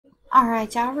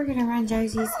Alright, y'all, we're going to run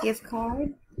Josie's gift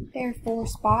card. There are 4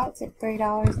 spots at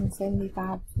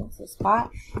 $3.75 a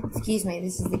spot. Excuse me,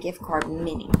 this is the gift card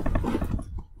mini.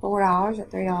 $4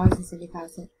 at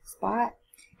 $3.75 a spot.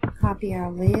 Copy our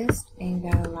list and go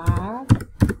live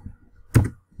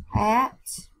at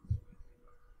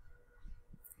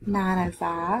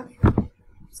 9:05.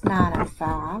 It's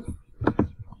 9:05.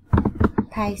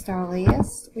 Paste our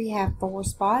list. We have 4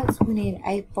 spots. We need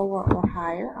a 4 or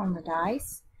higher on the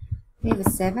dice. We have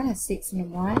a 7, a 6, and a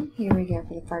 1. Here we go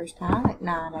for the first time at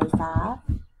 9:05.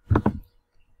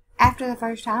 After the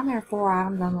first time, there are 4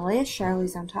 items on the list.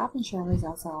 Shirley's on top and Shirley's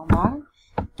also on bottom.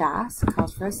 Dice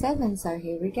calls for a 7, so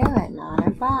here we go at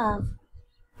 9:05.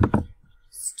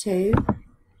 It's 2,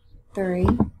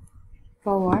 3,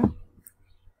 4,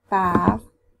 5,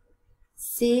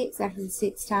 6. After the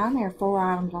 6th time, there are 4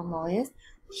 items on the list.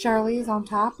 Shirley is on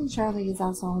top and Shirley is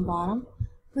also on bottom.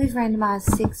 We've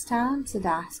randomized 6 times. The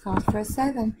dice calls for a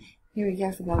 7. Here we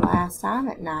go for the last time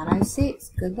at 9:06.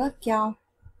 Good luck, y'all.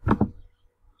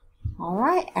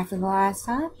 Alright, after the last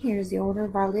time, here's the order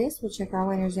of our list. We'll check our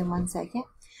winners in 1 second.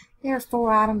 There are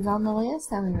 4 items on the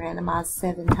list, and we randomized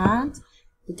 7 times.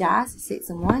 The dice, 6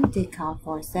 and 1, did call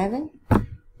for a 7.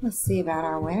 Let's see about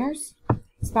our winners.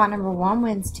 Spot number 1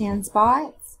 wins 10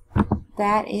 spots.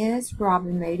 That is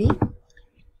Robin Moody.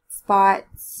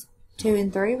 Spots 2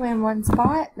 and 3 win 1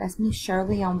 spot. That's Miss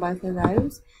Shirley on both of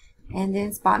those. And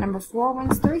then spot number 4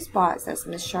 wins 3 spots. That's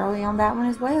Miss Shirley on that one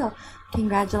as well.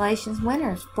 Congratulations,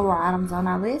 winners. 4 items on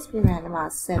our list. We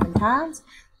randomized 7 times.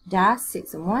 Dice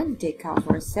 6 and 1 did call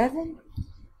for a 7.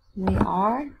 We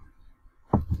are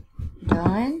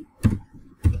done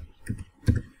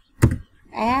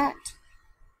at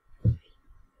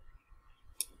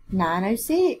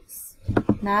 9:06.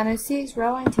 9:06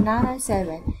 rolling to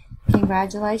 9:07.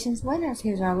 Congratulations, winners.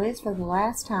 Here's our list for the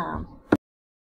last time.